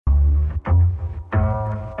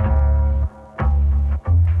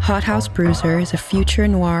Hothouse Bruiser is a future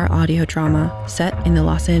noir audio drama set in the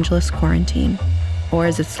Los Angeles Quarantine, or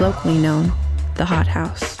as it's locally known, the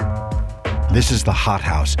Hothouse. This is the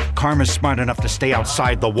Hothouse. Karma's smart enough to stay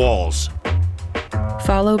outside the walls.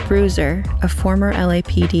 Follow Bruiser, a former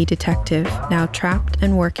LAPD detective now trapped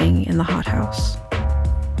and working in the Hothouse.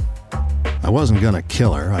 I wasn't gonna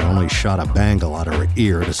kill her. I only shot a bangle out of her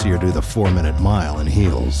ear to see her do the 4-minute mile in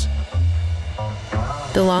heels.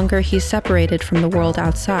 The longer he's separated from the world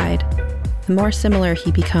outside, the more similar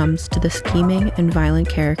he becomes to the scheming and violent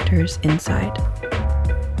characters inside.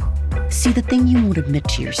 See, the thing you won't admit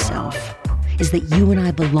to yourself is that you and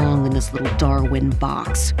I belong in this little Darwin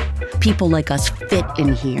box. People like us fit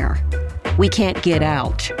in here. We can't get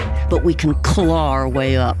out, but we can claw our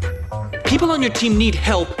way up. People on your team need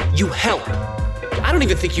help, you help. I don't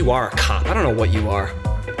even think you are a cop. I don't know what you are.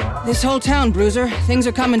 This whole town, Bruiser, things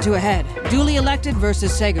are coming to a head. Duly elected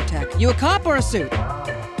versus Sagertech. You a cop or a suit?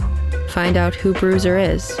 Find out who Bruiser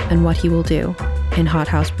is and what he will do in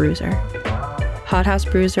Hothouse Bruiser. Hothouse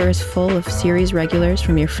Bruiser is full of series regulars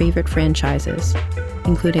from your favorite franchises,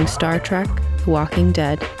 including Star Trek, The Walking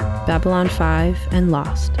Dead, Babylon 5, and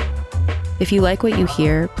Lost. If you like what you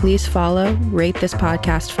hear, please follow, rate this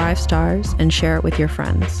podcast 5 stars, and share it with your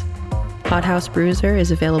friends. Hothouse Bruiser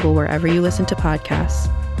is available wherever you listen to podcasts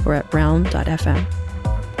or at realm.fm.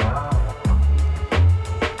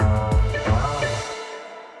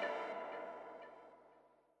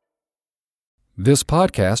 This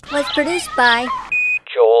podcast was produced by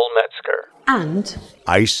Joel Metzger and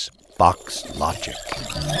Icebox Logic.